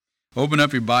Open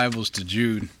up your Bibles to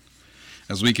Jude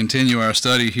as we continue our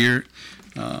study here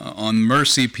on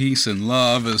mercy, peace, and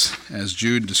love as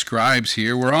Jude describes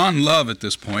here. We're on love at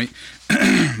this point.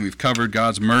 We've covered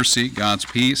God's mercy, God's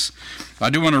peace. I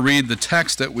do want to read the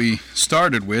text that we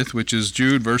started with, which is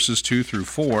Jude verses 2 through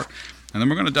 4, and then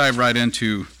we're going to dive right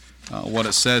into what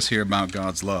it says here about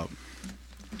God's love.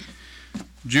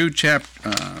 Jude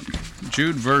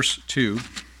verse 2,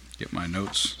 get my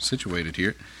notes situated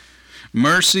here.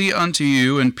 Mercy unto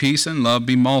you and peace and love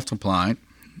be multiplied.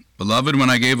 Beloved, when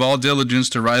I gave all diligence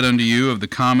to write unto you of the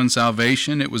common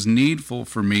salvation, it was needful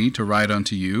for me to write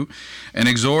unto you, and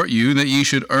exhort you that ye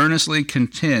should earnestly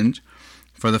contend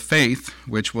for the faith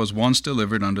which was once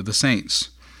delivered unto the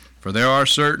saints. For there are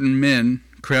certain men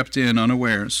crept in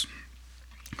unawares,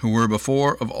 who were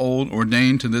before of old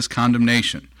ordained to this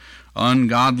condemnation,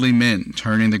 ungodly men,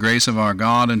 turning the grace of our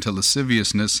God into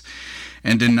lasciviousness,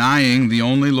 and denying the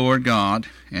only Lord God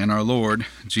and our Lord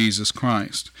Jesus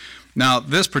Christ. Now,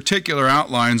 this particular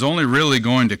outline is only really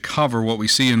going to cover what we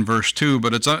see in verse 2,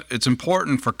 but it's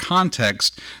important for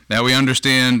context that we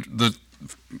understand the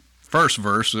first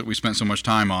verse that we spent so much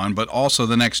time on, but also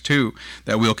the next two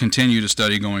that we'll continue to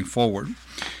study going forward.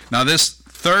 Now, this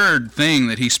third thing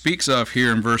that he speaks of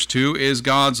here in verse 2 is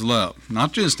God's love.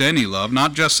 Not just any love,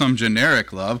 not just some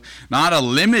generic love, not a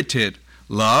limited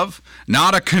love,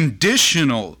 not a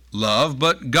conditional love,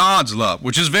 but God's love,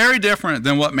 which is very different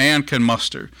than what man can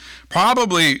muster.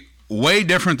 Probably way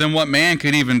different than what man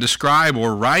could even describe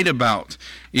or write about,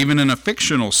 even in a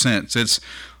fictional sense. It's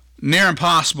near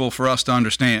impossible for us to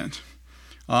understand.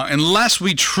 Unless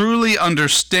we truly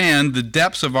understand the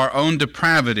depths of our own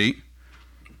depravity,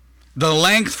 the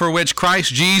length for which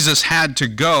Christ Jesus had to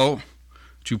go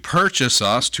to purchase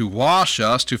us, to wash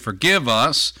us, to forgive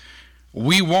us,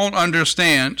 we won't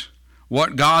understand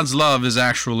what God's love is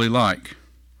actually like.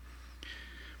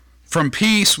 From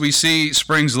peace we see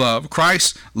springs love.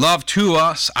 Christ's love to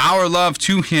us, our love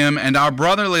to him, and our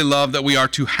brotherly love that we are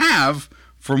to have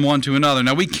from one to another.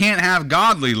 Now, we can't have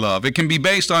godly love. It can be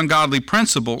based on godly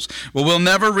principles, but we'll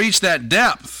never reach that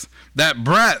depth, that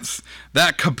breadth,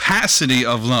 that capacity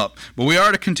of love. But we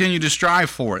are to continue to strive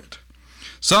for it.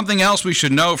 Something else we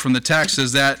should know from the text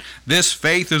is that this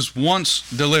faith is once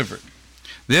delivered.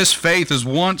 This faith is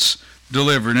once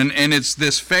delivered, and it's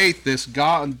this faith, this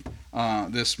God,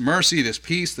 this mercy, this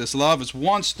peace, this love is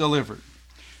once delivered.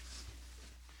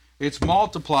 It's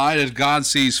multiplied as God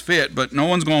sees fit, but no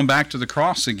one's going back to the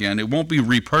cross again. It won't be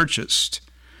repurchased.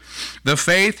 The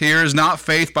faith here is not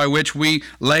faith by which we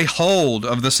lay hold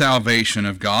of the salvation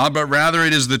of God, but rather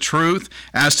it is the truth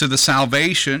as to the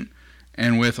salvation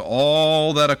and with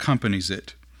all that accompanies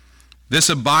it. This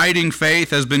abiding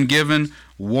faith has been given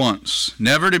once,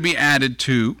 never to be added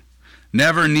to,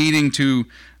 never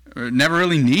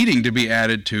really needing to be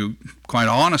added to. Quite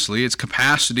honestly, its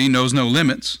capacity knows no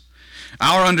limits.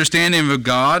 Our understanding of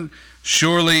God,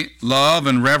 surely love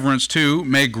and reverence too,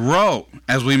 may grow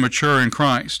as we mature in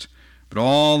Christ. But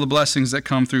all the blessings that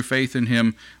come through faith in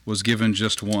him was given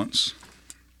just once.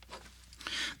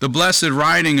 The blessed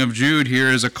writing of Jude here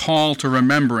is a call to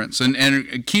remembrance.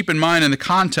 And keep in mind in the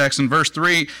context, in verse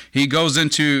 3, he goes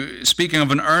into speaking of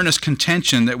an earnest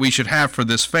contention that we should have for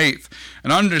this faith.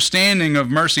 An understanding of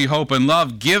mercy, hope, and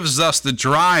love gives us the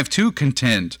drive to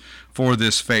contend for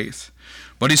this faith.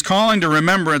 But he's calling to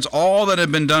remembrance all that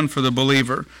had been done for the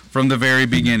believer from the very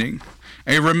beginning.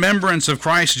 A remembrance of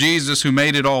Christ Jesus who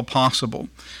made it all possible.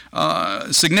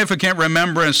 Significant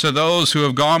remembrance to those who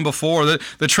have gone before.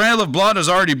 The trail of blood has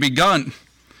already begun.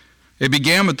 It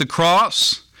began with the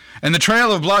cross, and the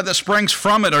trail of blood that springs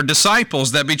from it are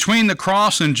disciples that between the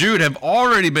cross and Jude have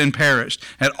already been perished,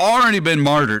 had already been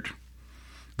martyred.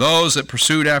 Those that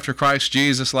pursued after Christ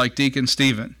Jesus like Deacon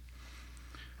Stephen,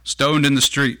 stoned in the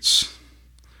streets.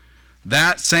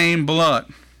 That same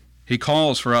blood he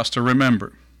calls for us to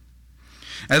remember.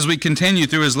 As we continue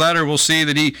through his letter, we'll see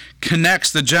that he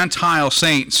connects the Gentile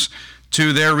saints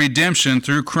to their redemption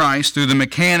through Christ, through the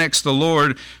mechanics the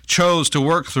Lord chose to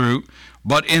work through,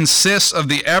 but insists of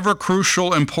the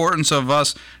ever-crucial importance of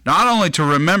us not only to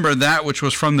remember that which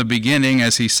was from the beginning,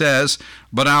 as he says,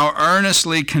 but our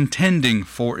earnestly contending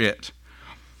for it.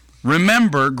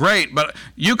 Remember, great, but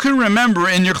you can remember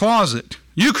in your closet.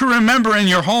 You can remember in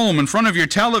your home, in front of your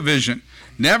television.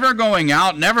 Never going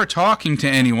out, never talking to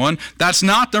anyone. That's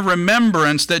not the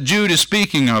remembrance that Jude is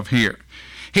speaking of here.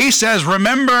 He says,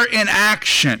 remember in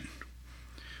action.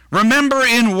 Remember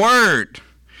in word.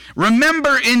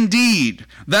 Remember indeed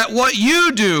that what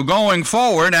you do going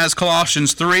forward, as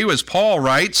Colossians 3, as Paul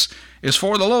writes, is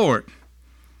for the Lord.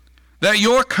 That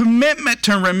your commitment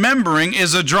to remembering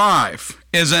is a drive,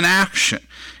 is an action.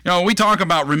 We talk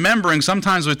about remembering.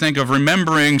 Sometimes we think of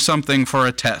remembering something for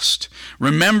a test,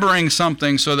 remembering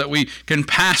something so that we can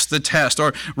pass the test,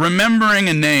 or remembering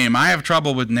a name. I have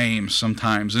trouble with names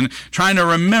sometimes and trying to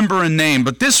remember a name,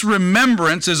 but this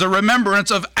remembrance is a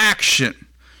remembrance of action.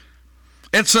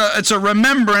 It's a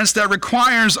remembrance that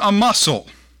requires a muscle,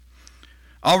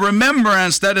 a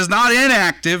remembrance that is not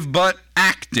inactive but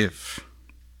active.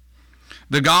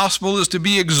 The gospel is to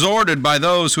be exhorted by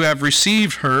those who have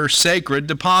received her sacred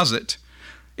deposit.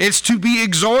 It's to be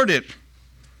exhorted.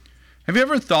 Have you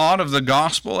ever thought of the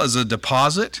gospel as a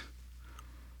deposit?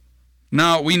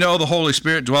 Now, we know the Holy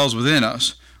Spirit dwells within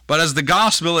us, but as the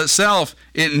gospel itself,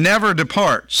 it never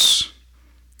departs.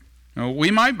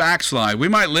 We might backslide. We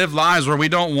might live lives where we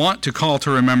don't want to call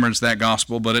to remembrance that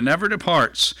gospel, but it never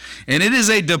departs. And it is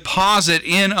a deposit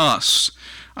in us.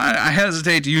 I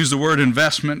hesitate to use the word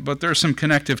investment, but there's some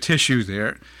connective tissue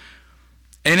there.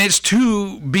 And it's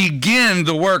to begin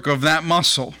the work of that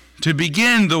muscle, to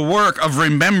begin the work of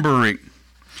remembering.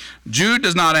 Jude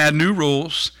does not add new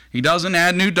rules. He doesn't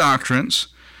add new doctrines,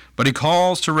 but he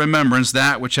calls to remembrance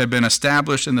that which had been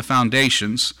established in the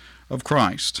foundations of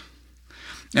Christ.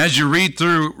 As you read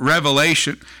through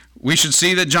Revelation, we should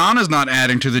see that John is not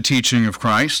adding to the teaching of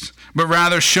Christ, but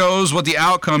rather shows what the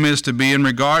outcome is to be in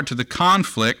regard to the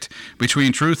conflict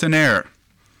between truth and error,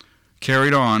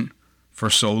 carried on for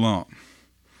so long.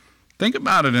 Think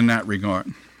about it in that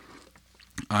regard.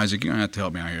 Isaac, you're going to have to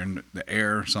help me out here. The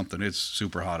air, something, it's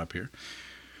super hot up here.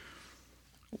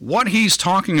 What he's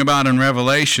talking about in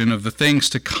Revelation of the things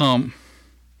to come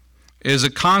is a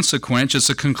consequence, it's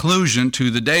a conclusion to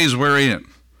the days we're in.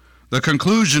 The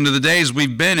conclusion to the days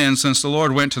we've been in since the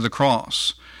Lord went to the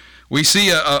cross. We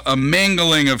see a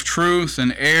mingling of truth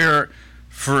and error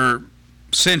for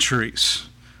centuries,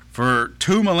 for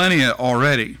 2 millennia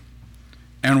already.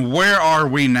 And where are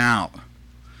we now?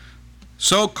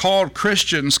 So-called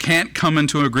Christians can't come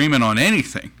into agreement on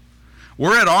anything.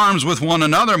 We're at arms with one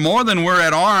another more than we're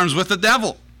at arms with the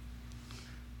devil.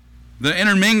 The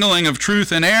intermingling of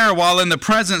truth and error, while in the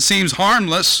present seems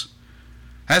harmless,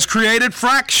 has created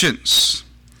fractions.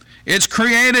 It's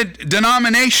created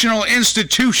denominational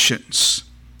institutions.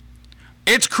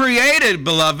 It's created,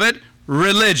 beloved,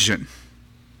 religion.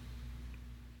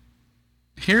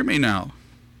 Hear me now.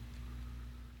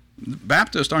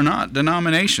 Baptists are not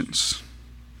denominations.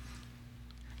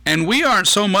 And we aren't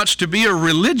so much to be a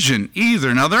religion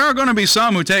either. Now, there are going to be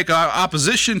some who take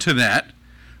opposition to that,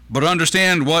 but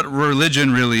understand what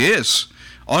religion really is.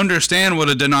 Understand what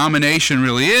a denomination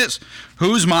really is.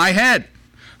 Who's my head?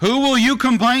 Who will you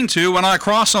complain to when I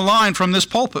cross a line from this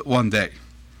pulpit one day?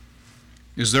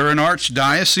 Is there an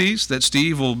archdiocese that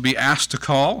Steve will be asked to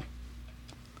call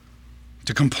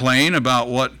to complain about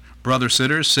what Brother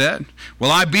Sitters said?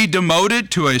 Will I be demoted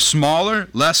to a smaller,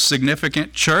 less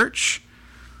significant church?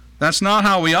 That's not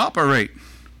how we operate.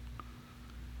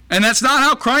 And that's not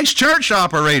how Christ's church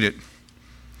operated.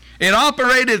 It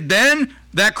operated then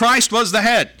that Christ was the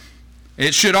head.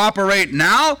 It should operate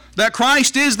now that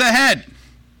Christ is the head.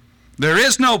 There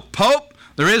is no pope.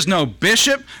 There is no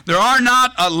bishop. There are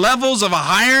not levels of a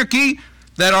hierarchy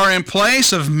that are in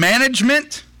place of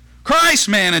management. Christ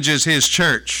manages his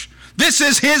church. This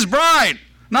is his bride,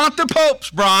 not the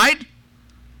pope's bride,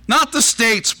 not the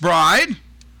state's bride.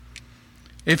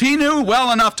 If he knew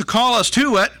well enough to call us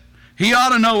to it, he ought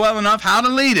to know well enough how to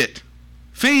lead it,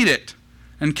 feed it,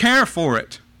 and care for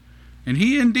it. And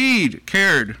he indeed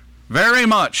cared very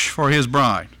much for his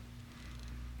bride.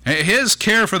 His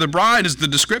care for the bride is the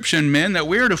description, men, that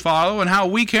we're to follow and how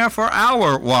we care for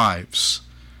our wives.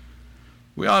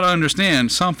 We ought to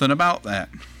understand something about that.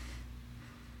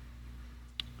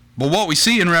 But what we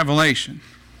see in Revelation,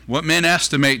 what men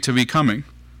estimate to be coming,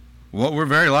 what we're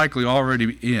very likely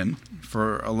already in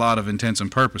for a lot of intents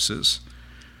and purposes,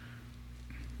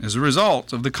 is a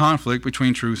result of the conflict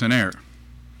between truth and error.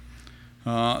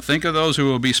 Think of those who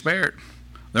will be spared.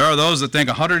 There are those that think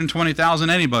 120,000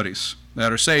 anybody's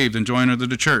that are saved and join into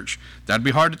the church. That'd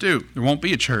be hard to do. There won't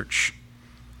be a church.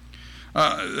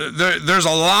 There's a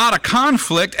lot of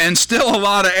conflict and still a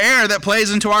lot of error that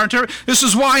plays into our interpretation. This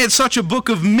is why it's such a book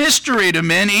of mystery to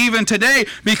men even today,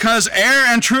 because error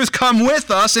and truth come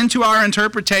with us into our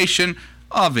interpretation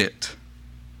of it.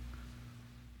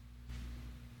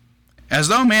 As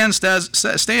though man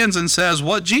stands and says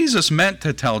what Jesus meant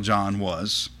to tell John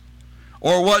was,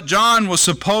 or what John was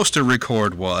supposed to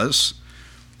record was,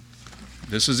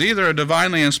 this is either a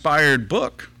divinely inspired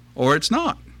book or it's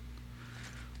not.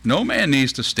 No man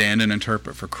needs to stand and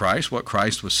interpret for Christ what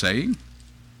Christ was saying.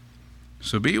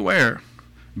 So be aware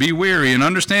Be weary. And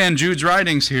understand Jude's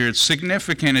writings here. It's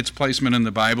significant, its placement in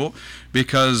the Bible,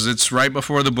 because it's right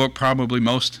before the book probably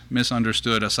most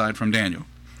misunderstood aside from Daniel.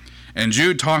 And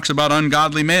Jude talks about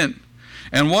ungodly men.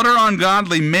 And what are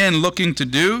ungodly men looking to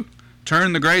do?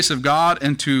 Turn the grace of God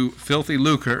into filthy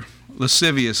lucre,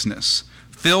 lasciviousness,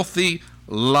 filthy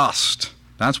lust.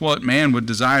 That's what man would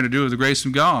desire to do with the grace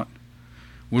of God.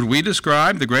 Would we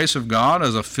describe the grace of God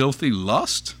as a filthy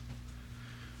lust?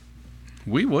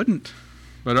 We wouldn't,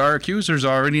 but our accusers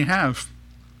already have.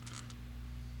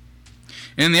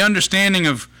 In this understanding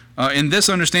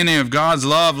of God's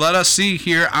love, let us see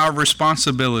here our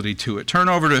responsibility to it. Turn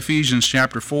over to Ephesians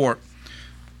chapter 4,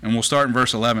 and we'll start in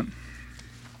verse 11.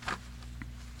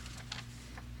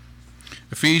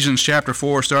 Ephesians chapter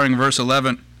 4, starting in verse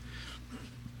 11.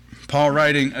 Paul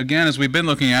writing, again, as we've been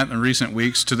looking at in recent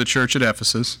weeks, to the church at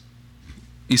Ephesus.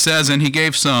 He says, and he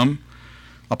gave some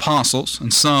apostles,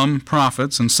 and some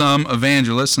prophets, and some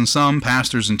evangelists, and some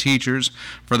pastors and teachers,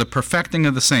 for the perfecting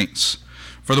of the saints,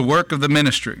 for the work of the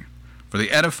ministry, for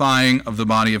the edifying of the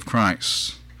body of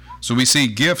Christ. So we see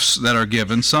gifts that are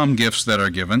given, some gifts that are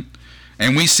given,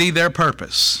 and we see their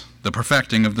purpose, the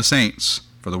perfecting of the saints,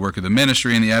 for the work of the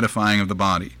ministry and the edifying of the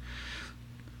body.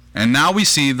 And now we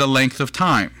see the length of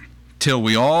time, till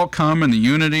we all come in the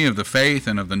unity of the faith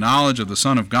and of the knowledge of the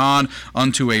Son of God,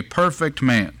 unto a perfect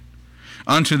man,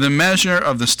 unto the measure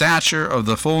of the stature of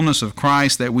the fullness of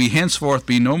Christ, that we henceforth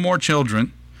be no more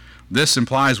children. This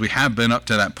implies we have been up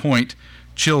to that point,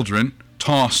 children,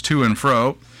 tossed to and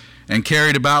fro, and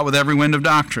carried about with every wind of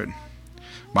doctrine,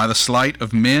 by the sleight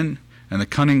of men and the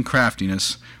cunning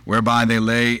craftiness, whereby they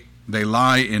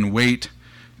lie in wait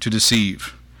to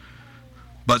deceive.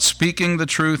 But speaking the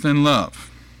truth in love,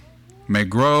 may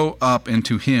grow up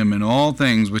into him in all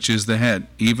things which is the head,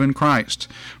 even Christ,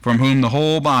 from whom the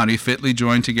whole body fitly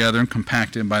joined together and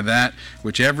compacted by that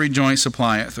which every joint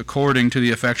supplieth, according to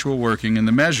the effectual working in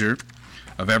the measure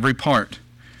of every part,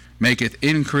 maketh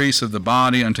increase of the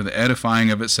body unto the edifying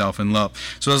of itself in love.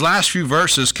 So those last few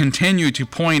verses continue to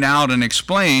point out and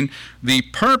explain the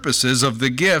purposes of the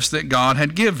gifts that God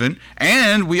had given,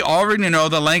 and we already know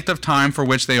the length of time for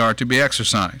which they are to be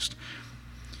exercised.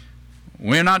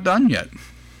 We're not done yet,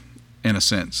 in a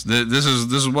sense. This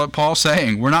is what Paul's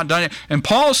saying. We're not done yet. And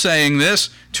Paul's saying this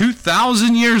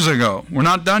 2,000 years ago. We're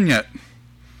not done yet.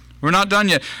 We're not done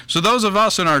yet. So those of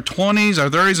us in our 20s, our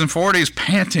 30s, and 40s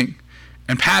panting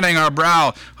and patting our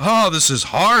brow, oh, this is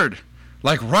hard,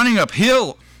 like running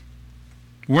uphill.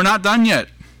 We're not done yet.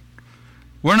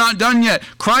 We're not done yet.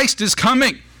 Christ is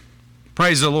coming.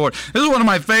 Praise the Lord. This is one of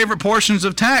my favorite portions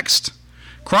of text.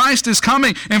 Christ is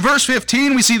coming. In verse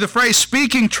 15, we see the phrase,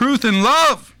 speaking truth in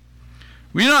love.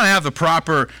 We don't have the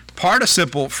proper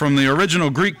participle from the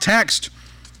original Greek text,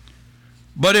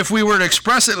 but if we were to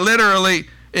express it literally,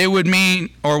 it would mean,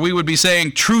 or we would be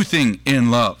saying, truthing in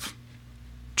love.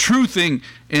 Truthing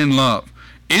in love.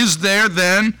 Is there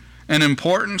then an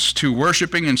importance to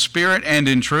worshiping in spirit and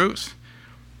in truth?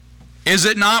 Is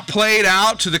it not played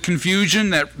out to the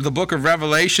confusion that the book of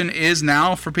Revelation is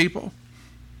now for people?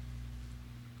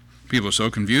 People are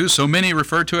so confused, so many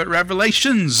refer to it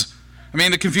Revelations. I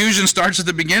mean, the confusion starts at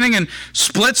the beginning and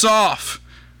splits off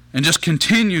and just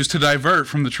continues to divert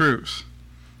from the truth.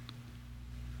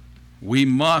 We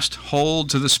must hold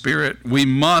to the Spirit. We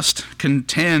must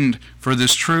contend for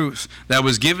this truth that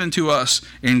was given to us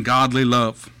in godly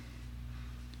love.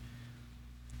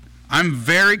 I'm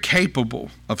very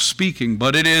capable of speaking,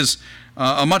 but it is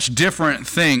a much different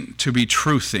thing to be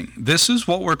truthing. This is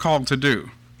what we're called to do.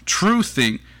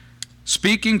 Truthing.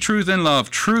 Speaking truth in love,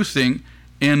 truthing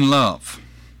in love.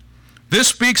 This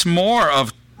speaks more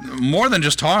than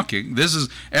just talking. This is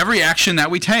every action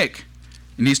that we take.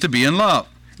 It needs to be in love.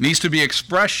 It needs to be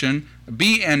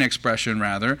an expression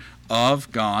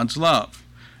of God's love.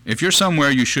 If you're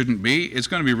somewhere you shouldn't be, it's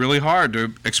going to be really hard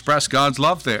to express God's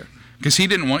love there, because he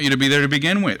didn't want you to be there to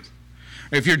begin with.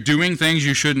 If you're doing things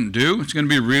you shouldn't do, it's going to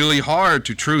be really hard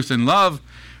to truth and love,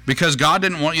 because God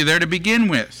didn't want you there to begin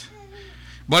with.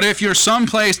 But if you're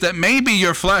someplace that maybe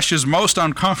your flesh is most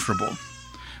uncomfortable,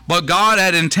 but God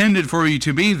had intended for you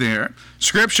to be there,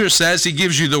 Scripture says he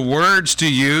gives you the words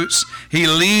to use, he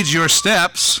leads your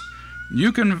steps,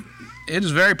 it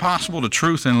is very possible to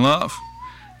truth and love,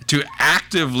 to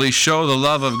actively show the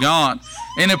love of God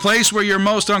in a place where you're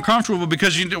most uncomfortable,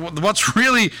 because what's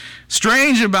really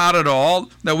strange about it all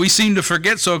that we seem to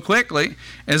forget so quickly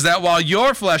is that while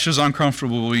your flesh is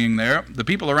uncomfortable being there, the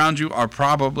people around you are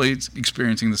probably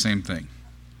experiencing the same thing.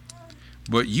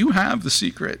 But you have the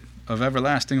secret of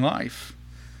everlasting life.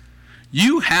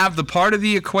 You have the part of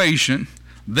the equation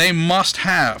they must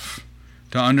have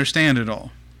to understand it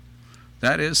all.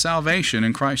 That is salvation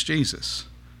in Christ Jesus.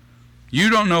 You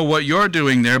don't know what you're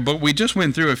doing there, but we just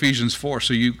went through Ephesians 4,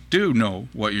 so you do know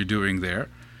what you're doing there.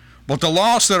 But the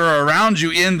lost that are around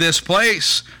you in this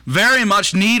place very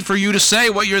much need for you to say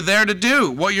what you're there to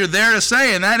do, what you're there to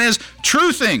say, and that is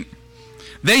truthing.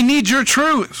 They need your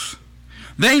truth.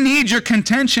 They need your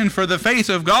contention for the faith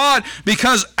of God,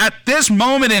 because at this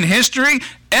moment in history,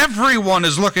 everyone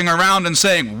is looking around and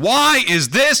saying, why is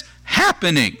this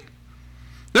happening?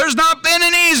 There's not been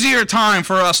an easier time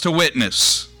for us to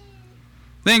witness.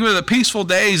 Think of the peaceful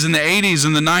days in the 80s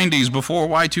and the 90s before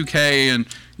Y2K and,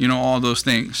 all those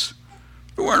things.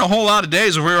 There weren't a whole lot of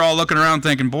days where we were all looking around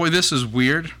thinking, boy, this is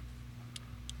weird.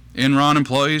 Enron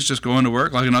employees just going to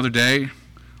work like another day.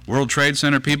 World Trade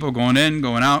Center people going in,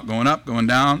 going out, going up, going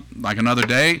down like another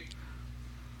day.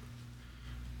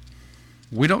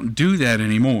 We don't do that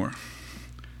anymore,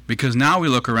 because now we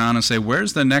look around and say,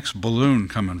 where's the next balloon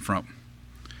coming from?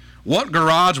 What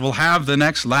garage will have the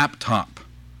next laptop?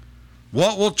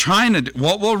 What will China do?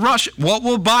 What will Russia? What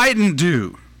will Biden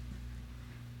do?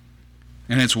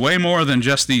 And it's way more than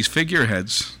just these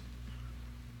figureheads.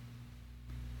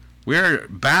 We're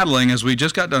battling, as we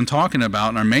just got done talking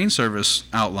about in our main service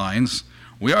outlines,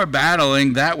 we are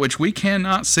battling that which we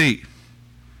cannot see.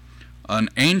 An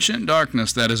ancient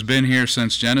darkness that has been here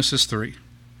since Genesis 3.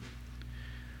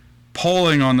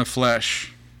 Pulling on the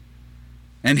flesh.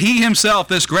 And he himself,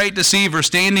 this great deceiver,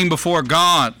 standing before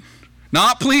God,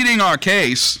 not pleading our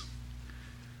case,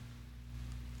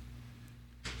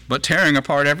 but tearing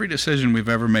apart every decision we've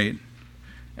ever made.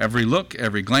 Every look,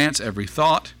 every glance, every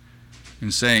thought,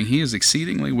 and saying he is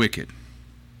exceedingly wicked.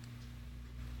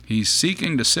 He's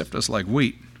seeking to sift us like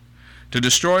wheat, to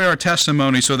destroy our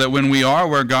testimony so that when we are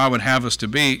where God would have us to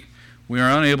be, we are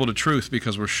unable to truth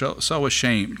because we're so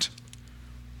ashamed.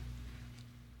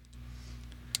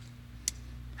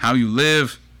 How you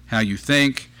live, how you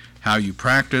think, how you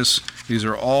practice, these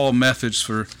are all methods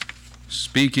for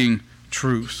speaking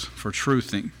truth, for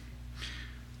truthing.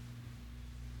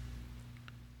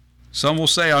 Some will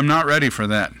say, I'm not ready for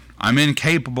that. I'm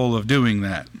incapable of doing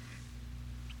that.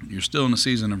 You're still in a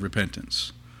season of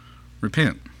repentance.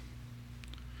 Repent.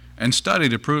 And study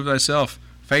to prove thyself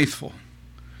faithful.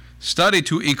 Study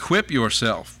to equip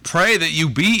yourself. Pray that you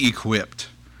be equipped.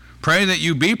 Pray that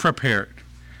you be prepared.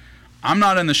 I'm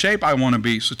not in the shape I want to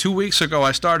be, so 2 weeks ago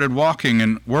I started walking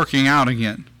and working out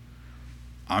again.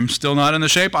 I'm still not in the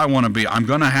shape I want to be. I'm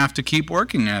going to have to keep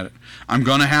working at it. I'm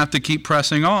going to have to keep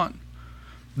pressing on.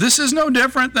 This is no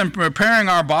different than preparing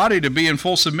our body to be in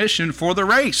full submission for the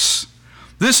race.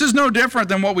 This is no different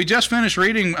than what we just finished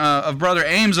reading of Brother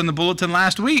Ames in the bulletin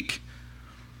last week.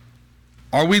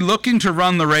 Are we looking to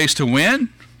run the race to win?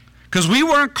 Because we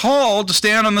weren't called to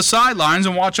stand on the sidelines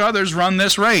and watch others run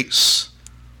this race.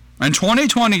 In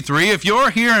 2023, if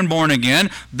you're here and born again,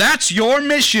 that's your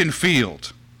mission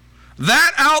field.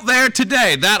 That out there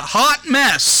today, that hot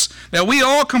mess that we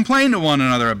all complain to one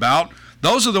another about,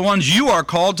 those are the ones you are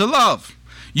called to love.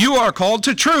 You are called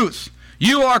to truth.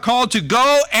 You are called to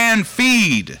go and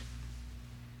feed.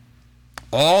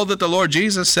 All that the Lord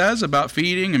Jesus says about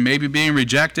feeding and maybe being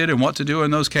rejected and what to do in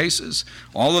those cases,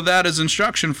 all of that is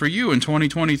instruction for you in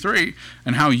 2023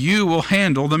 and how you will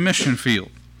handle the mission field.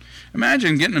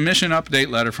 Imagine getting a mission update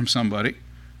letter from somebody,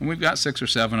 and we've got 6 or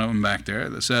 7 of them back there,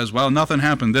 that says, well, nothing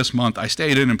happened this month. I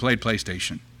stayed in and played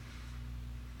PlayStation.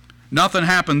 Nothing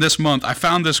happened this month. I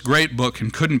found this great book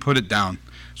and couldn't put it down.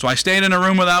 So I stayed in a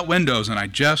room without windows, and I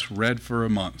just read for a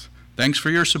month. Thanks for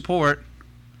your support.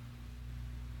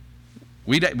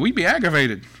 We'd be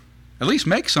aggravated. At least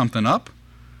make something up.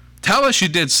 Tell us you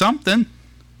did something.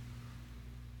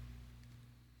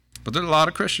 But there are a lot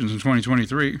of Christians in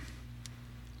 2023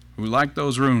 who like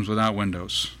those rooms without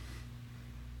windows.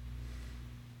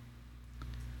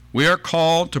 We are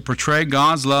called to portray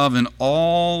God's love in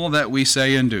all that we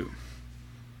say and do.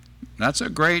 That's a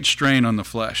great strain on the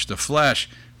flesh. The flesh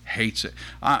hates it.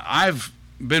 I've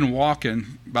been walking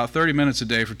about 30 minutes a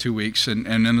day for 2 weeks, and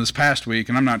in this past week,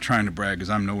 and I'm not trying to brag because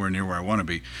I'm nowhere near where I want to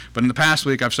be, but in the past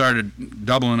week I've started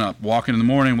doubling up, walking in the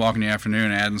morning, walking in the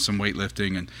afternoon, adding some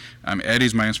weightlifting, and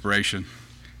Eddie's my inspiration.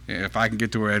 If I can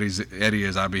get to where Eddie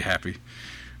is, I'll be happy.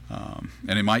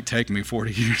 And it might take me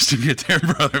 40 years to get there,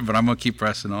 brother, but I'm going to keep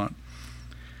pressing on.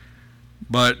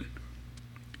 But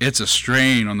it's a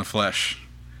strain on the flesh.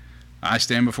 I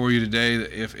stand before you today,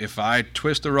 if I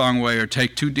twist the wrong way or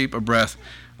take too deep a breath,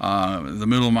 the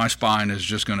middle of my spine is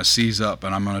just going to seize up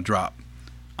and I'm going to drop.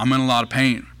 I'm in a lot of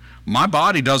pain. My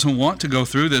body doesn't want to go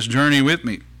through this journey with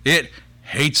me. It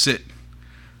hates it.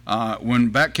 When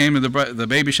Beck came to the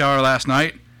baby shower last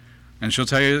night, and she'll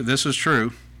tell you this is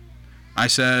true, I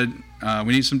said,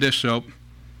 we need some dish soap.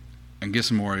 and get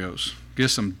some Oreos. Get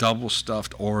some double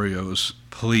stuffed Oreos,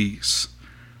 please.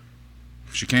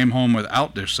 She came home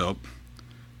without dish soap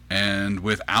and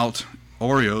without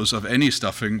Oreos of any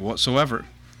stuffing whatsoever.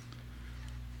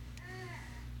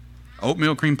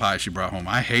 Oatmeal cream pie she brought home.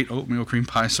 I hate oatmeal cream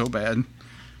pie so bad.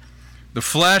 The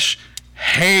flesh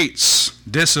hates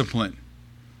discipline.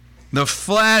 The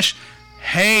flesh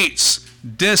hates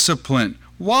discipline.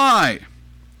 Why?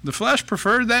 The flesh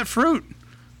preferred that fruit.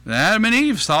 Adam and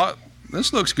Eve thought,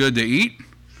 this looks good to eat.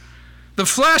 The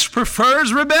flesh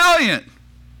prefers rebellion.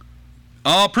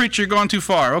 Oh, preacher, you're going too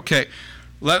far. Okay,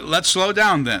 let's slow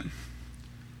down then.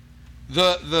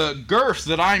 The girth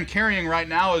that I'm carrying right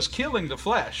now is killing the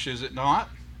flesh, is it not?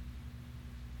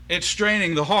 It's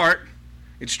straining the heart.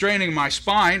 It's straining my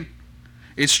spine.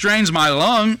 It strains my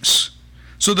lungs.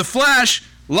 So the flesh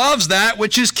loves that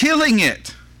which is killing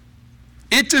it.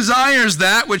 It desires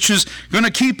that which is going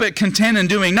to keep it content in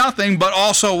doing nothing, but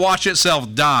also watch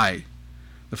itself die.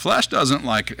 The flesh doesn't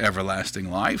like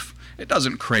everlasting life. It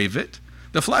doesn't crave it.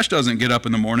 The flesh doesn't get up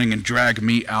in the morning and drag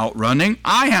me out running.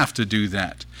 I have to do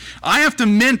that. I have to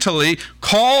mentally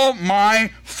call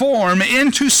my form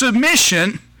into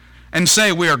submission and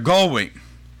say, we are going.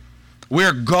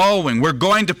 We're going. We're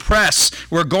going to press.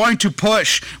 We're going to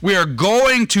push. We are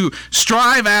going to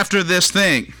strive after this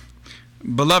thing.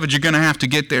 Beloved, you're going to have to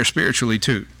get there spiritually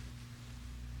too.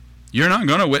 You're not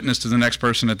going to witness to the next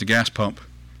person at the gas pump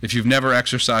if you've never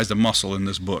exercised a muscle in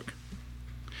this book.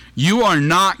 You are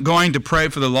not going to pray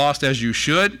for the lost as you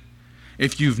should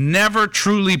if you've never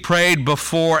truly prayed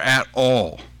before at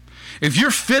all. If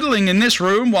you're fiddling in this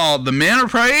room while the men are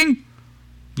praying,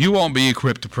 you won't be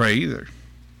equipped to pray either.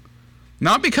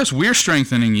 Not because we're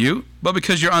strengthening you, but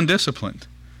because you're undisciplined.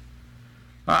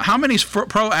 How many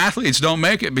pro athletes don't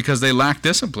make it because they lack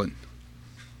discipline?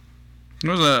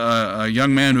 There was a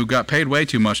young man who got paid way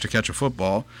too much to catch a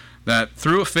football that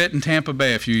threw a fit in Tampa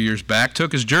Bay a few years back,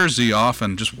 took his jersey off,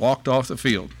 and just walked off the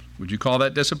field. Would you call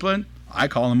that discipline? I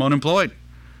call him unemployed.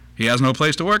 He has no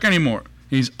place to work anymore.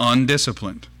 He's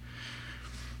undisciplined.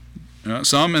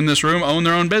 Some in this room own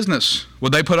their own business.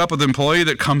 Would they put up with an employee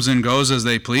that comes and goes as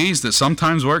they please, that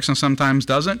sometimes works and sometimes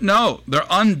doesn't? No, they're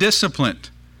undisciplined.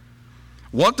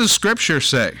 What does Scripture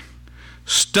say?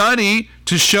 Study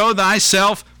to show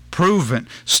thyself proven.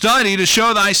 Study to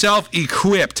show thyself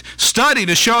equipped. Study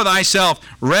to show thyself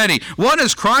ready. What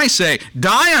does Christ say?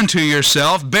 Die unto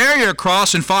yourself, bear your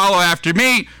cross, and follow after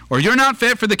me, or you're not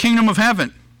fit for the kingdom of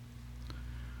heaven.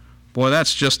 Boy,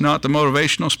 that's just not the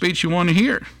motivational speech you want to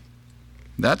hear.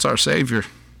 That's our Savior,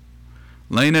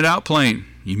 laying it out plain.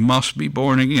 You must be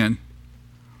born again.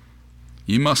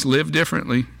 You must live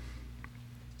differently.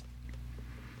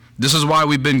 This is why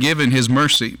we've been given His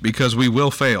mercy, because we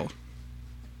will fail.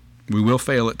 We will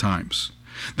fail at times.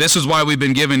 This is why we've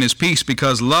been given His peace,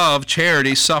 because love,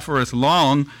 charity, suffereth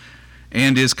long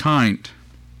and is kind.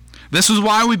 This is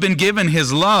why we've been given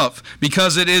His love,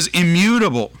 because it is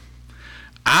immutable.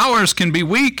 Ours can be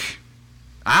weak.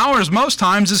 Ours most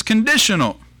times is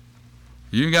conditional.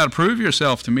 You got to prove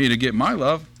yourself to me to get my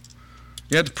love.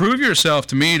 You have to prove yourself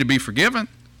to me to be forgiven.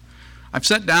 I've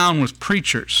sat down with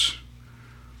preachers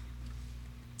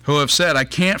who have said, I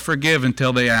can't forgive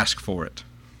until they ask for it.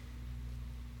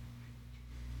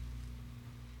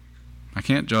 I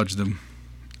can't judge them.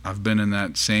 I've been in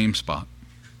that same spot.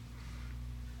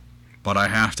 But I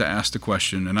have to ask the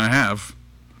question, and I have,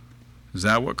 is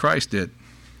that what Christ did?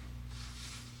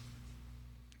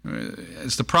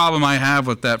 It's the problem I have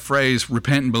with that phrase,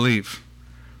 repent and believe.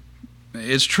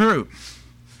 It's true,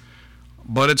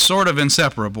 but it's sort of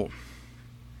inseparable.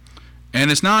 And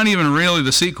it's not even really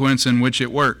the sequence in which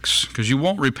it works, because you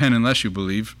won't repent unless you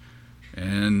believe,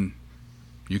 and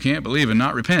you can't believe and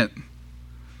not repent.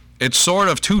 It's sort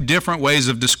of two different ways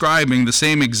of describing the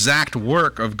same exact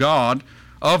work of God,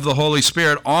 of the Holy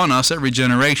Spirit on us at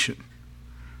regeneration.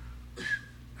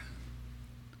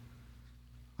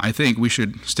 I think we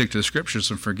should stick to the Scriptures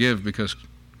and forgive because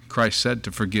Christ said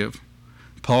to forgive.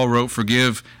 Paul wrote,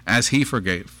 forgive as He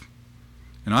forgave.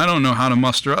 And I don't know how to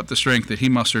muster up the strength that He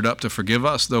mustered up to forgive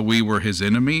us, though we were His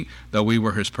enemy, though we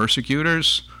were His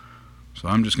persecutors. So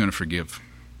I'm just going to forgive.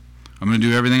 I'm going to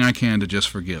do everything I can to just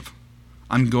forgive.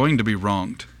 I'm going to be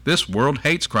wronged. This world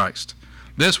hates Christ.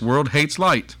 This world hates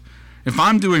light. If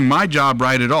I'm doing my job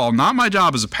right at all, not my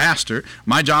job as a pastor,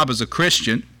 my job as a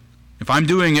Christian, if I'm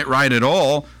doing it right at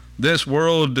all, this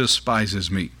world despises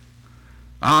me.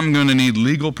 I'm going to need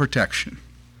legal protection.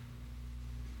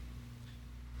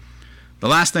 The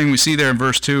last thing we see there in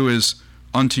verse 2 is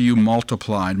unto you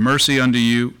multiplied. Mercy unto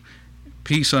you,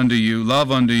 peace unto you,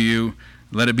 love unto you,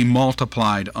 let it be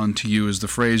multiplied unto you is the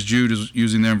phrase Jude is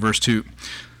using there in verse 2.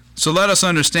 So let us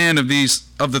understand of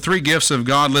the three gifts of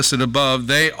God listed above,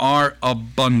 they are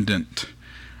abundant.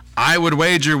 I would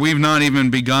wager we've not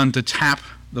even begun to tap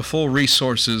the full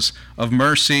resources of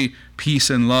mercy,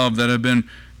 peace, and love that have been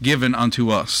given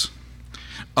unto us.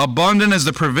 Abundant is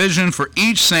the provision for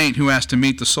each saint who has to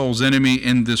meet the soul's enemy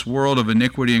in this world of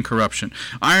iniquity and corruption.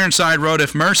 Ironside wrote,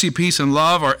 if mercy, peace, and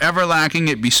love are ever lacking,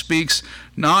 it bespeaks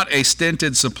not a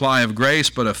stinted supply of grace,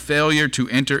 but a failure to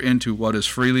enter into what is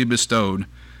freely bestowed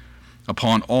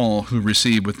upon all who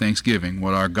receive with thanksgiving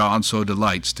what our God so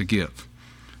delights to give.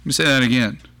 Let me say that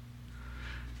again.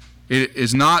 It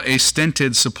is not a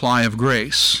stinted supply of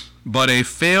grace, but a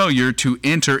failure to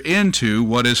enter into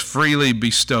what is freely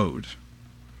bestowed.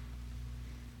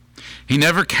 He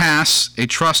never casts a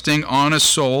trusting, honest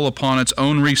soul upon its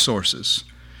own resources,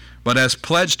 but has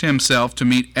pledged himself to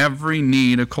meet every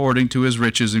need according to his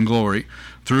riches and glory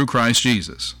through Christ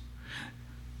Jesus.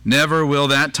 Never will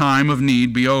that time of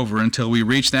need be over until we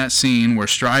reach that scene where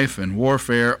strife and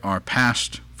warfare are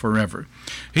past forever.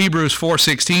 Hebrews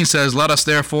 4:16 says, let us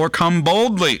therefore come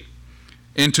boldly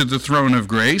into the throne of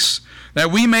grace,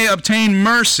 that we may obtain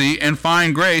mercy and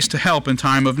find grace to help in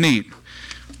time of need.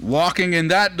 Walking in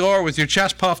that door with your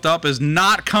chest puffed up is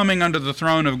not coming under the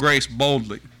throne of grace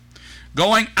boldly.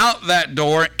 Going out that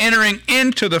door, entering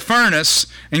into the furnace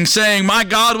and saying, my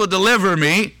God will deliver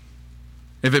me,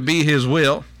 if it be his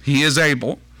will, he is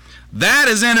able. That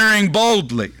is entering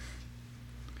boldly.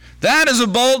 That is a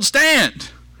bold stand.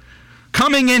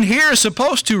 Coming in here is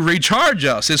supposed to recharge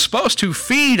us. It's supposed to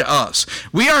feed us.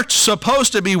 We are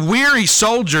supposed to be weary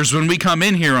soldiers when we come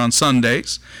in here on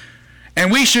Sundays.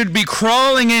 And we should be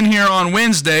crawling in here on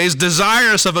Wednesdays,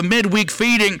 desirous of a midweek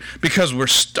feeding because we're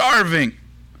starving.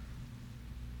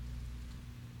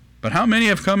 But how many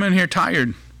have come in here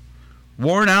tired,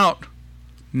 worn out,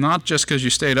 not just because you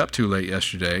stayed up too late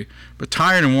yesterday, but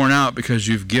tired and worn out because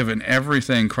you've given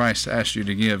everything Christ asked you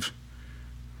to give,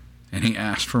 and he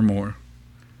asked for more.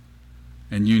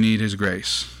 And you need his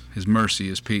grace, his mercy,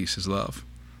 his peace, his love.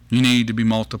 You need to be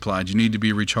multiplied. You need to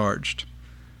be recharged.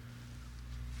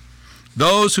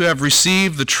 Those who have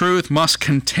received the truth must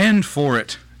contend for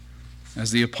it,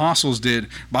 as the apostles did,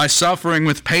 by suffering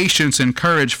with patience and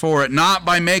courage for it, not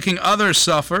by making others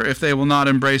suffer if they will not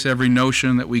embrace every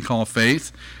notion that we call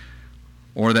faith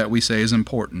or that we say is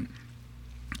important.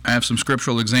 I have some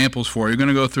scriptural examples for you. I'm going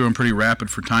to go through them pretty rapid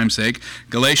for time's sake.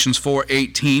 Galatians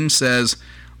 4:18 says,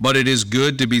 but it is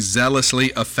good to be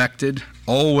zealously affected,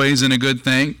 always in a good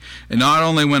thing, and not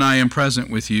only when I am present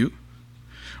with you.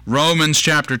 Romans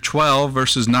chapter 12,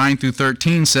 verses 9 through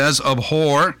 13 says,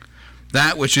 abhor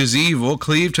that which is evil,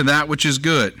 cleave to that which is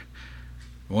good.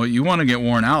 Well, you want to get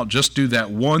worn out, just do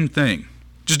that one thing.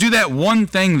 Just do that one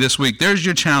thing this week. There's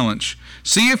your challenge.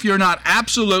 See if you're not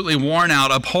absolutely worn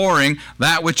out, abhorring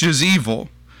that which is evil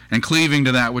and cleaving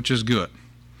to that which is good.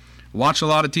 Watch a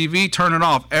lot of TV, turn it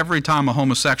off every time a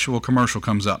homosexual commercial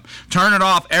comes up. Turn it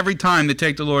off every time they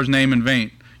take the Lord's name in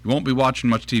vain. You won't be watching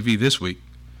much TV this week.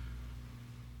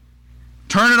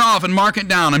 Turn it off and mark it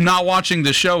down. I'm not watching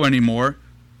this show anymore.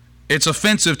 It's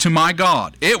offensive to my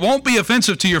God. It won't be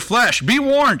offensive to your flesh. Be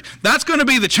warned. That's going to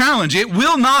be the challenge. It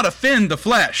will not offend the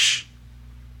flesh.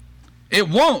 It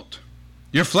won't.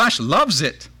 Your flesh loves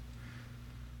it.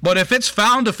 But if it's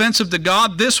found offensive to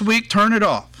God this week, turn it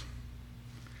off.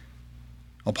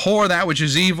 Abhor that which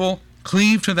is evil.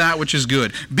 Cleave to that which is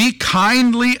good. Be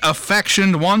kindly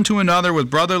affectioned one to another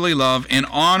with brotherly love, in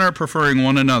honor preferring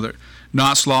one another.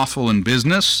 Not slothful in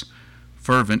business,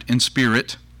 fervent in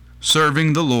spirit,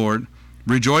 serving the Lord,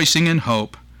 rejoicing in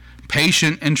hope,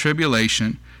 patient in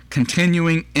tribulation,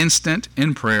 continuing instant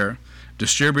in prayer,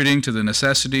 distributing to the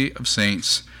necessity of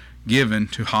saints, given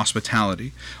to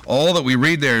hospitality. All that we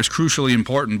read there is crucially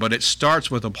important, but it starts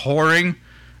with abhorring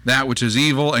that which is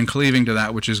evil and cleaving to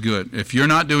that which is good. If you're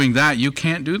not doing that, you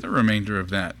can't do the remainder of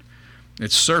that.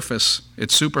 It's surface.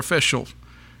 It's superficial.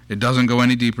 It doesn't go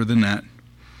any deeper than that.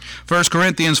 1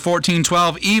 Corinthians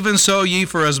 14:12, even so ye,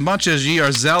 for as much as ye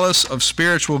are zealous of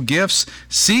spiritual gifts,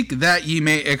 seek that ye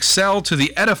may excel to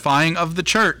the edifying of the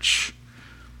church.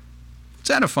 What's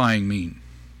edifying mean?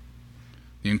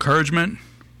 The encouragement,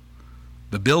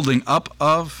 the building up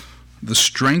of, the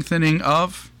strengthening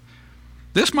of.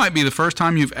 This might be the first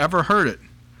time you've ever heard it.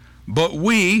 But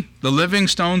we, the living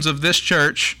stones of this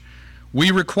church,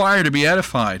 we require to be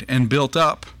edified and built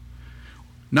up.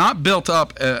 Not built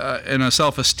up in a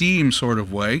self-esteem sort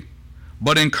of way,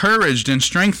 but encouraged and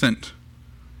strengthened.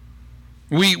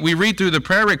 We read through the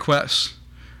prayer requests,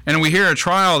 and we hear a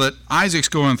trial that Isaac's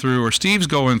going through or Steve's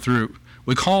going through.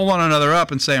 We call one another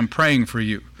up and say, I'm praying for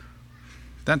you.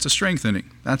 That's a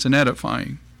strengthening. That's an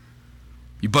edifying.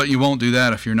 But you won't do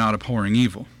that if you're not abhorring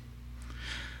evil.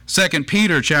 2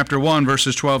 Peter chapter 1,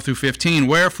 verses 12 through 15,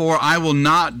 wherefore I will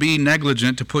not be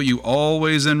negligent to put you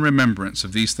always in remembrance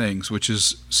of these things, which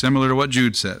is similar to what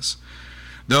Jude says.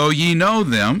 Though ye know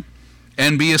them,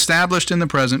 and be established in the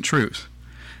present truth.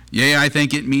 Yea, I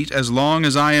think it meet as long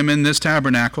as I am in this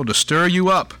tabernacle to stir you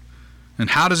up.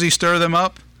 And how does he stir them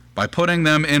up? By putting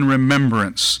them in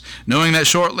remembrance, knowing that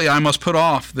shortly I must put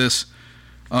off this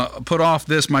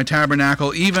my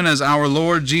tabernacle, even as our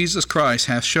Lord Jesus Christ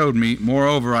hath showed me.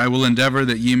 Moreover, I will endeavor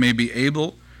that ye may be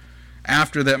able,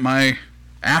 after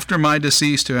my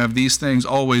decease, to have these things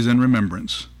always in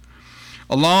remembrance.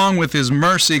 Along with his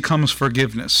mercy comes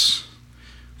forgiveness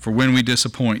for when we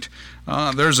disappoint.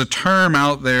 There's a term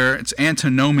out there, it's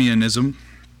antinomianism.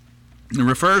 It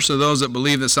refers to those that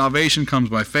believe that salvation comes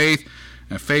by faith,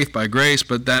 and faith by grace,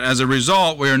 but that as a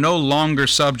result we are no longer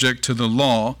subject to the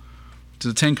law, to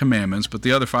the 10 Commandments, but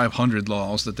the other 500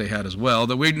 laws that they had as well,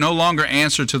 that we no longer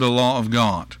answer to the law of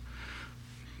God.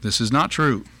 This is not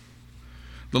true.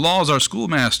 The law is our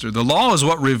schoolmaster. The law is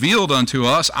what revealed unto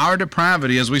us our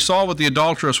depravity, as we saw with the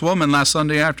adulterous woman last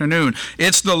Sunday afternoon.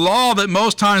 It's the law that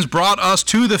most times brought us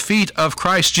to the feet of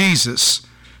Christ Jesus,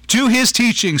 to his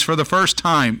teachings for the first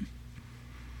time.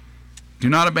 Do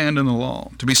not abandon the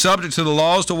law. To be subject to the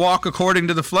law is to walk according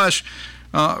to the flesh,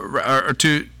 or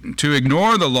to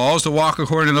ignore the laws, to walk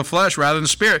according to the flesh rather than the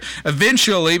Spirit.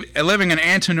 Eventually, living an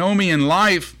antinomian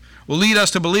life will lead us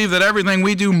to believe that everything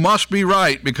we do must be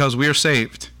right because we are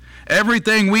saved.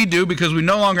 Everything we do, because we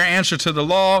no longer answer to the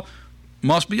law,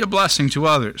 must be a blessing to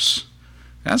others.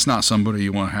 That's not somebody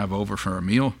you want to have over for a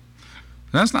meal.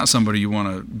 That's not somebody you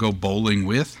want to go bowling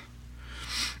with.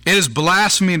 It is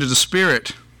blasphemy to the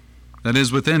Spirit that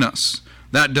is within us,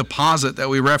 that deposit that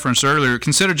we referenced earlier.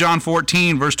 Consider John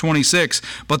 14, verse 26.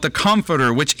 But the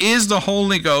Comforter, which is the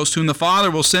Holy Ghost, whom the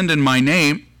Father will send in my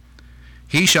name,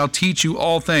 he shall teach you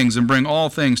all things, and bring all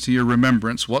things to your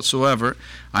remembrance, whatsoever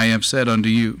I have said unto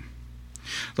you.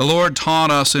 The Lord taught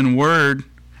us in word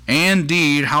and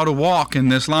deed how to walk in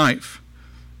this life,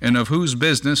 and of whose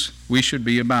business we should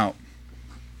be about.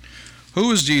 Who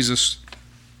is Jesus'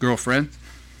 girlfriend?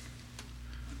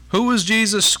 Who was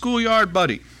Jesus' schoolyard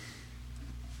buddy?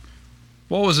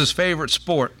 What was his favorite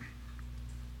sport?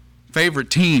 Favorite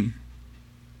team?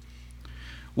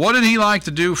 What did he like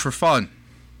to do for fun?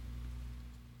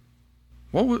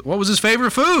 What was his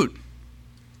favorite food?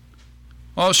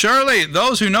 Well, surely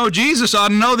those who know Jesus ought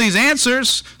to know these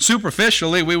answers.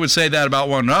 Superficially, we would say that about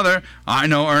one another. I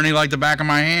know Ernie like the back of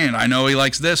my hand. I know he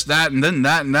likes this, that, and then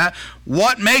that, and that.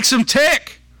 What makes him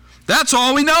tick? That's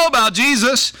all we know about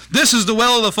Jesus. This is the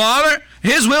will of the Father.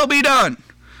 His will be done.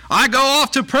 I go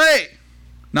off to pray.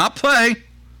 Not play.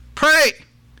 Pray.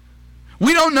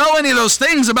 We don't know any of those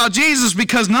things about Jesus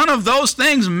because none of those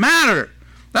things matter.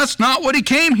 That's not what he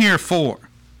came here for.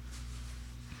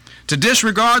 To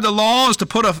disregard the law is to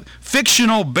put a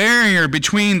fictional barrier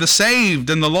between the saved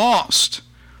and the lost.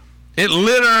 It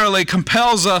literally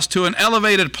compels us to an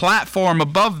elevated platform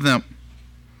above them.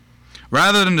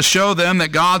 Rather than to show them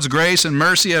that God's grace and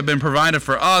mercy have been provided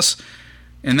for us,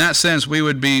 in that sense we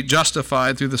would be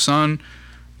justified through the Son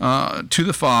to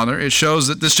the Father. It shows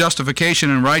that this justification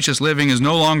and righteous living is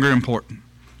no longer important.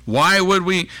 Why would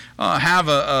we have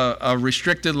a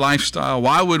restricted lifestyle?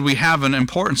 Why would we have an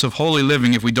importance of holy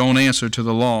living if we don't answer to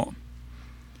the law?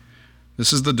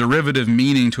 This is the derivative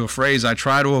meaning to a phrase I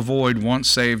try to avoid: once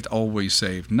saved, always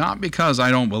saved. Not because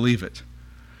I don't believe it,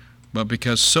 but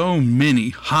because so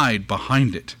many hide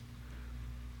behind it.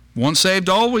 Once saved,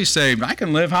 always saved. I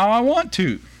can live how I want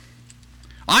to.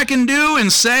 I can do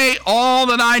and say all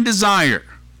that I desire.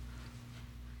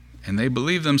 And they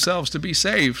believe themselves to be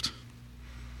saved.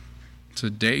 It's a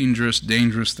dangerous,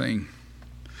 dangerous thing.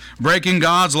 Breaking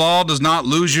God's law does not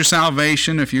lose your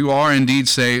salvation if you are indeed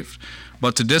saved,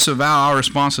 but to disavow our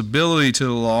responsibility to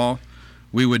the law,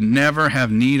 we would never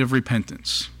have need of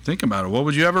repentance. Think about it. What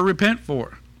would you ever repent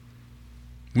for?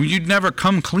 Well, you'd never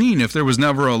come clean if there was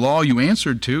never a law you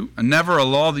answered to, and never a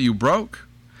law that you broke.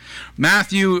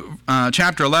 Matthew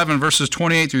chapter 11, verses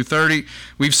 28 through 30.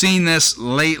 We've seen this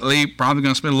lately. Probably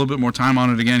going to spend a little bit more time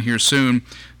on it again here soon.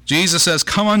 Jesus says,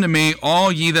 "Come unto me,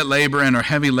 all ye that labor and are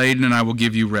heavy laden, and I will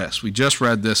give you rest." We just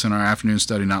read this in our afternoon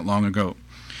study not long ago.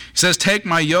 He says, "Take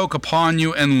my yoke upon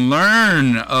you and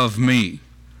learn of me."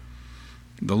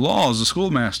 The law is the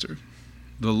schoolmaster.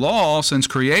 The law, since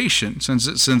creation, since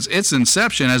its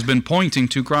inception, has been pointing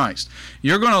to Christ.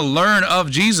 You're going to learn of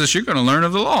Jesus. You're going to learn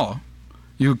of the law.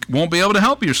 You won't be able to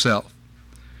help yourself.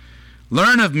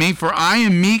 "Learn of me, for I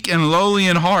am meek and lowly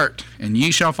in heart, and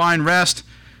ye shall find rest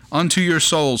unto your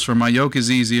souls, for my yoke is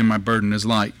easy and my burden is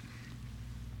light."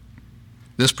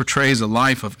 This portrays a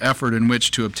life of effort in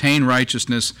which to obtain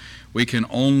righteousness we can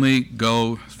only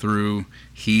go through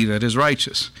He that is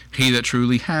righteous, He that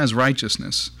truly has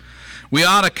righteousness. We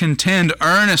ought to contend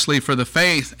earnestly for the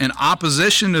faith in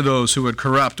opposition to those who would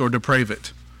corrupt or deprave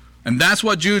it. And that's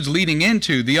what Jude's leading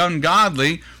into, the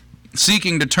ungodly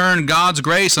seeking to turn God's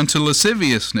grace unto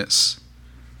lasciviousness.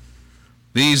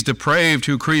 These depraved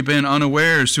who creep in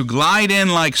unawares, who glide in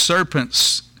like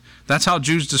serpents. That's how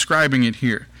Jude's describing it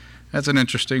here. That's an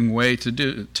interesting way to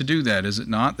do that, is it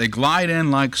not? They glide in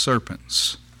like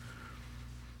serpents.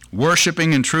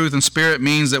 Worshiping in truth and spirit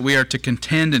means that we are to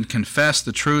contend and confess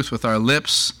the truth with our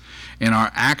lips and our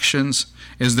actions.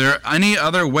 Is there any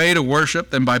other way to worship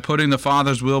than by putting the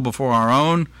Father's will before our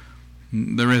own?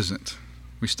 There isn't.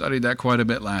 We studied that quite a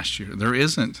bit last year. There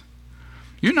isn't.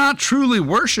 You're not truly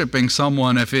worshiping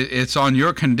someone if it's on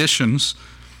your conditions.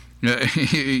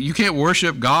 You can't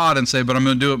worship God and say, but I'm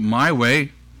going to do it my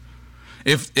way.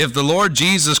 If the Lord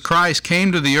Jesus Christ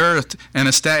came to the earth, and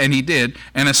He did,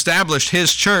 and established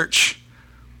His church,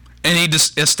 and He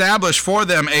established for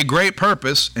them a great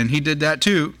purpose, and He did that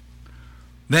too,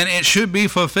 then it should be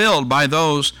fulfilled by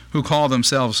those who call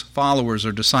themselves followers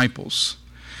or disciples.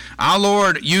 Our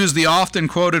Lord used the often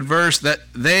quoted verse that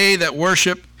they that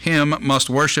worship Him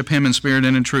must worship Him in spirit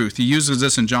and in truth. He uses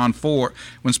this in John 4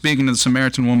 when speaking to the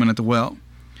Samaritan woman at the well.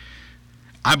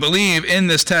 I believe in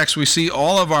this text we see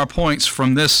all of our points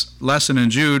from this lesson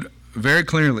in Jude very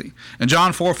clearly. In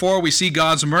John 4:4 we see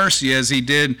God's mercy as He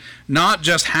did not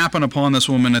just happen upon this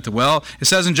woman at the well. It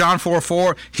says in John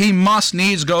 4:4, He must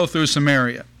needs go through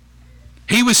Samaria.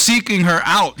 He was seeking her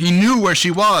out. He knew where she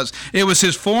was. It was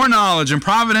His foreknowledge and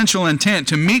providential intent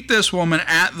to meet this woman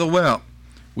at the well.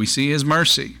 We see His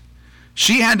mercy.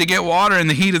 She had to get water in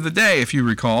the heat of the day, if you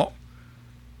recall.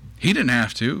 He didn't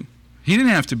have to. He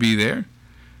didn't have to be there.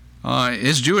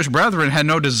 His Jewish brethren had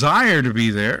no desire to be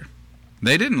there.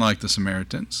 They didn't like the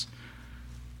Samaritans.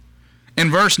 In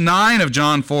verse 9 of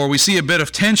John 4, we see a bit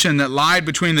of tension that lied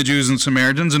between the Jews and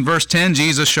Samaritans. In verse 10,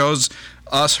 Jesus shows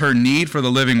us her need for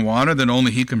the living water that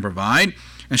only He can provide.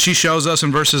 And she shows us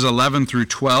in verses 11 through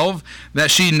 12 that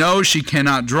she knows she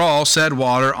cannot draw said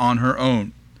water on her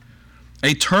own.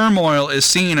 A turmoil is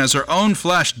seen as her own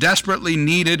flesh desperately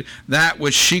needed that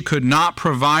which she could not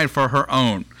provide for her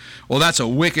own. Well, that's a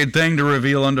wicked thing to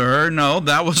reveal unto her. No,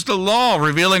 that was the law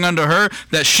revealing unto her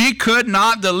that she could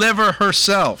not deliver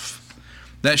herself,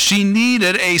 that she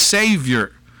needed a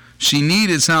Savior. She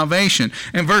needed salvation.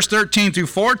 In verse 13 through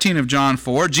 14 of John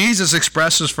 4, Jesus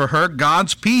expresses for her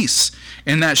God's peace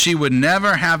in that she would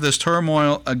never have this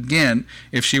turmoil again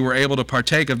if she were able to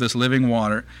partake of this living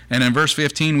water. And in verse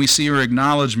 15, we see her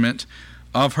acknowledgement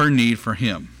of her need for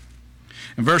Him.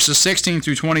 In verses 16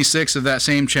 through 26 of that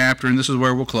same chapter, and this is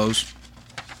where we'll close.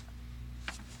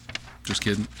 Just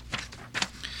kidding.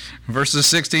 In verses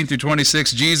 16 through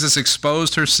 26, Jesus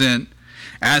exposed her sin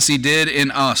as He did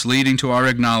in us, leading to our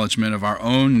acknowledgement of our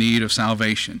own need of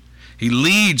salvation. He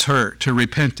leads her to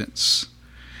repentance.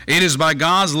 It is by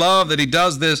God's love that He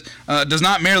does this, does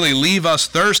not merely leave us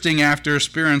thirsting after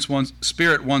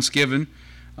Spirit once given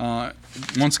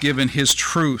His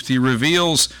truth. He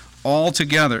reveals all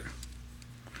together.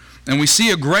 And we see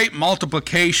a great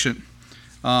multiplication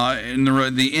in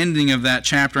the ending of that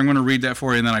chapter. I'm going to read that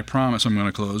for you, and then I promise I'm going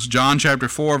to close. John chapter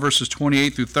 4, verses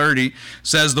 28 through 30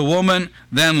 says, The woman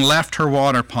then left her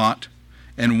water pot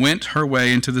and went her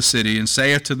way into the city, and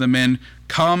saith to the men,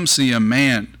 Come see a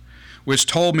man, which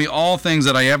told me all things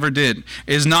that I ever did.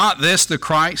 Is not this the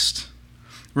Christ?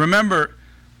 Remember,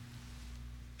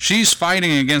 she's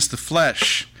fighting against the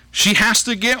flesh. She has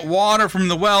to get water from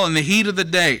the well in the heat of the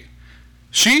day.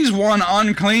 She's one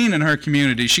unclean in her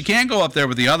community. She can't go up there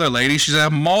with the other ladies. She's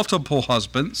had multiple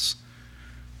husbands.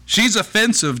 She's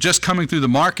offensive just coming through the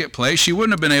marketplace. She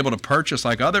wouldn't have been able to purchase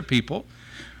like other people.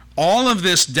 All of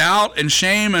this doubt and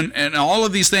shame and all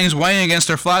of these things weighing against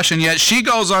her flesh, and yet she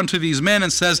goes on to these men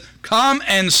and says, Come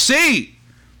and see.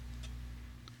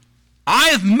 I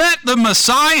have met the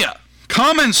Messiah.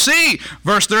 Come and see.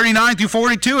 Verse 39 through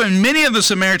 42, and many of the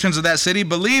Samaritans of that city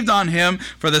believed on Him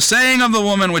for the saying of the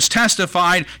woman which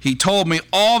testified, He told me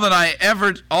all that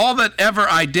ever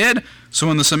I did. So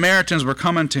when the Samaritans were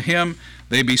coming to Him,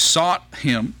 they besought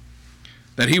Him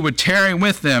that He would tarry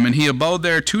with them, and He abode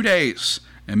there 2 days.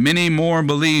 And many more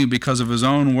believed because of His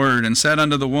own word, and said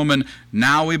unto the woman,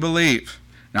 Now we believe,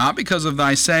 not because of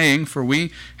thy saying, for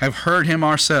we have heard Him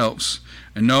ourselves,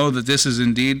 and know that this is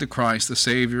indeed the Christ, the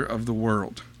Savior of the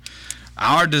world.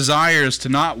 Our desire is to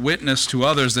not witness to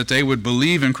others that they would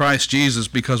believe in Christ Jesus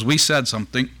because we said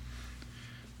something.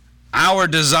 Our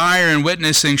desire in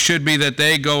witnessing should be that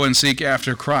they go and seek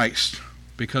after Christ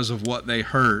because of what they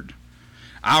heard.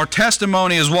 Our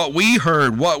testimony is what we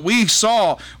heard, what we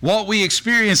saw, what we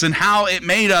experienced, and how it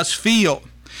made us feel.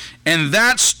 And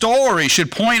that story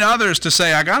should point others to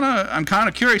say, I'm kind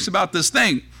of curious about this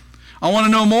thing. I want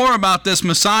to know more about this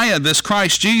Messiah, this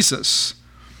Christ Jesus.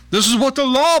 This is what the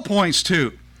law points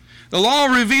to. The law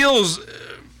reveals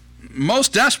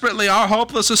most desperately our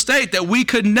hopeless estate, that we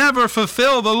could never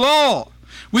fulfill the law.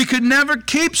 We could never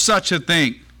keep such a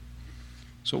thing.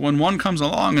 So when one comes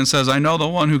along and says, I know the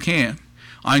one who can,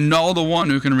 I know the one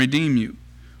who can redeem you,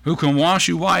 who can wash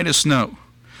you white as snow,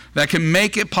 that can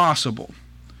make it possible,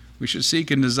 we should seek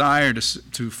and desire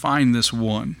to find this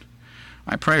one.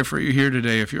 I pray for you here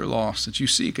today, if you're lost, that you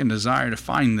seek and desire to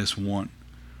find this one.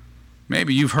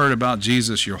 Maybe you've heard about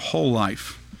Jesus your whole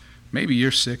life. Maybe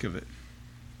you're sick of it.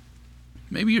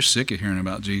 Maybe you're sick of hearing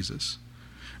about Jesus.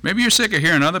 Maybe you're sick of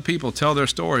hearing other people tell their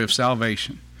story of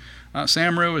salvation.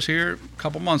 Sam Rue was here a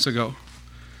couple months ago.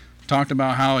 Talked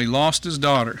about how he lost his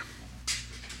daughter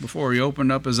before he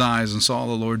opened up his eyes and saw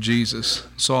the Lord Jesus,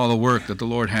 saw the work that the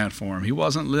Lord had for him. He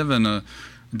wasn't living a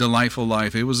delightful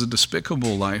life. It was a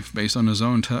despicable life based on his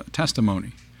own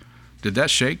testimony. Did that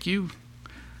shake you?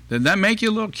 Did that make you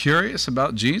a little curious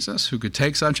about Jesus, who could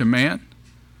take such a man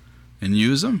and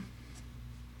use him?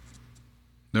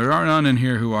 There are none in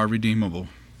here who are redeemable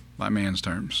by man's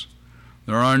terms.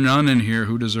 There are none in here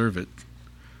who deserve it.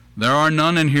 There are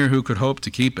none in here who could hope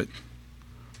to keep it.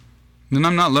 And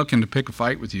I'm not looking to pick a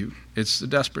fight with you. It's the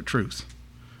desperate truth.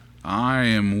 I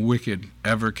am wicked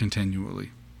ever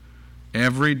continually,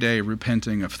 every day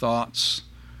repenting of thoughts,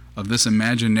 of this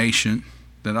imagination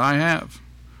that I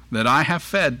have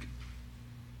fed,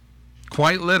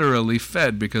 quite literally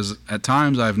fed, because at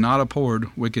times I have not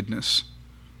abhorred wickedness.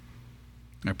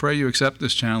 I pray you accept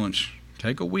this challenge.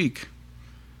 Take a week,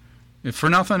 if for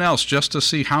nothing else, just to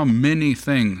see how many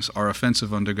things are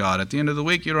offensive unto God. At the end of the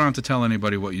week, you don't have to tell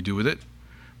anybody what you do with it,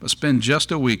 but spend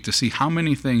just a week to see how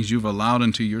many things you've allowed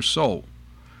into your soul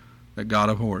that God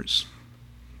abhors.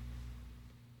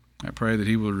 I pray that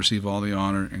he will receive all the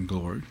honor and glory.